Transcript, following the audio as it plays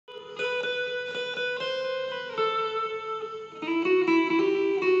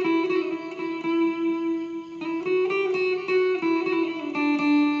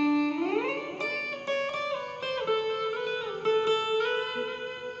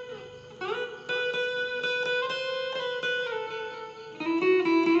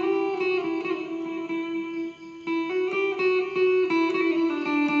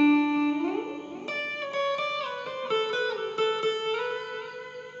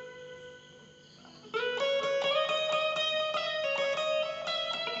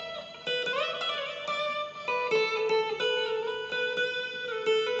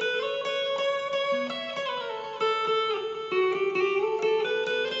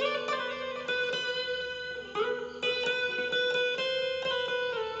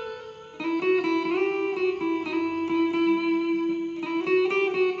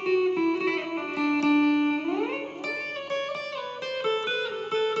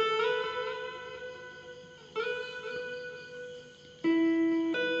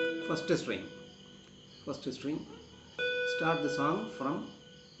first string. Start the song from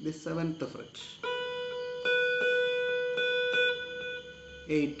the 7th fret.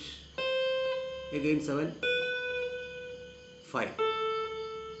 8, again 7, 5.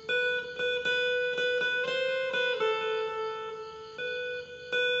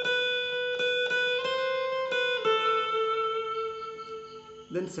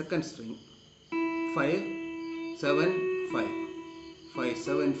 Then second string, 5, 7, 5. 5,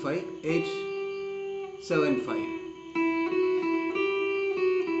 7, 5, 8, 7, 5.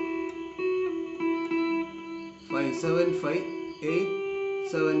 5, 7, 5, 8,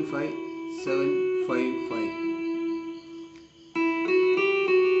 7, 5, 7, 5, 5.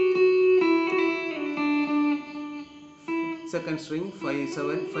 Second string, 5,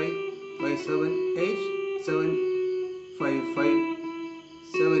 7, 5, 5, 7, 8, 7, 5, 5,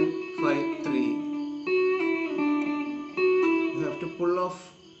 7, 5, 3. You have to pull off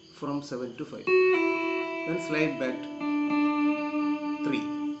from 7 to 5. Then slide back 3.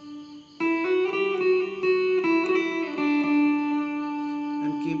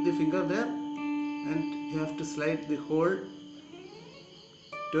 And keep the finger there, and you have to slide the whole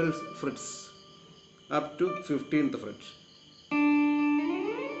 12 frets up to 15th fret.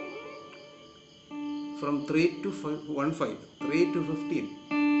 From 3 to 1, 5, 3 to 15.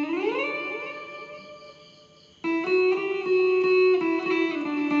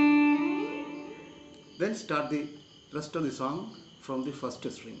 Then start the rest of the song from the first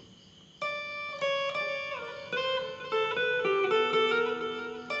string.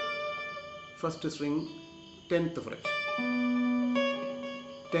 First string, 10th fret.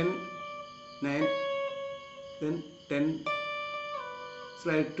 10, 9, then 10,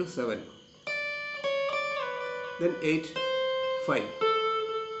 slide to 7. Then 8, 5.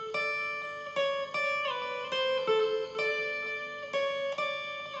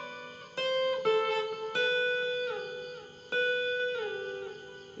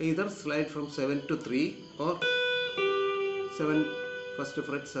 Either slide from 7 to 3 or 7, first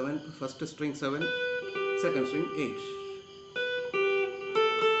fret 7, first string 7, second string 8.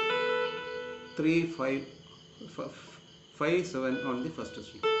 3, 5, 5, 7 on the first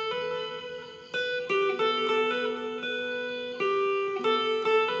string.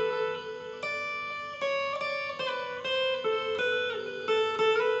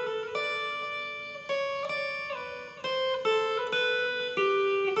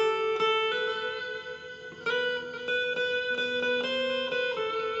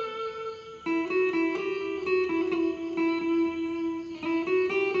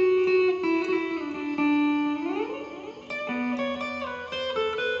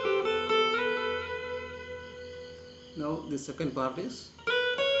 Now the second part is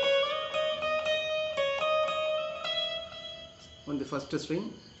on the first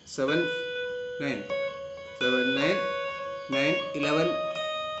string, 7, 9, 7, 9, 9, 11,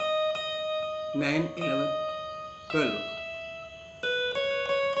 9, 11, 12.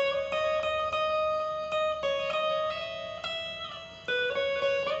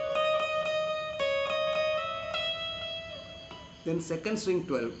 Then second string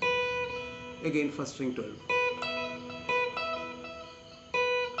 12, again first string 12.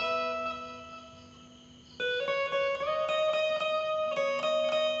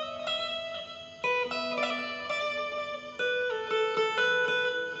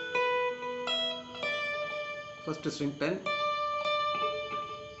 First string 10,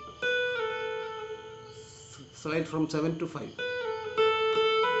 slide from 7 to 5,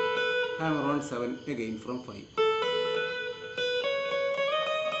 hammer on 7 again from 5.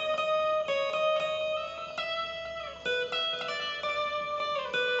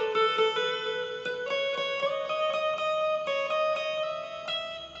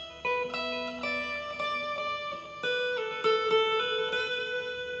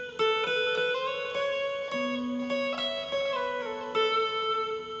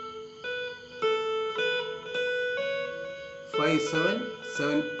 Five, 7,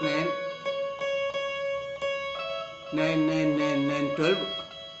 7, 9, 9, 9, 9, 9, 12.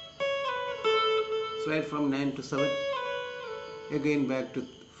 Slide from 9 to 7, again back to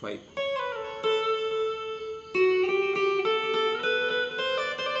 5.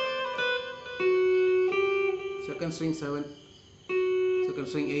 Second string 7, second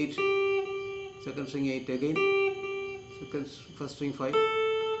string 8, second string 8 again, first string 5,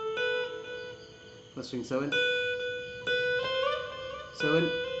 first string 7, 7,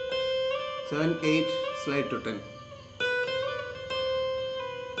 7, 8, slide to 10.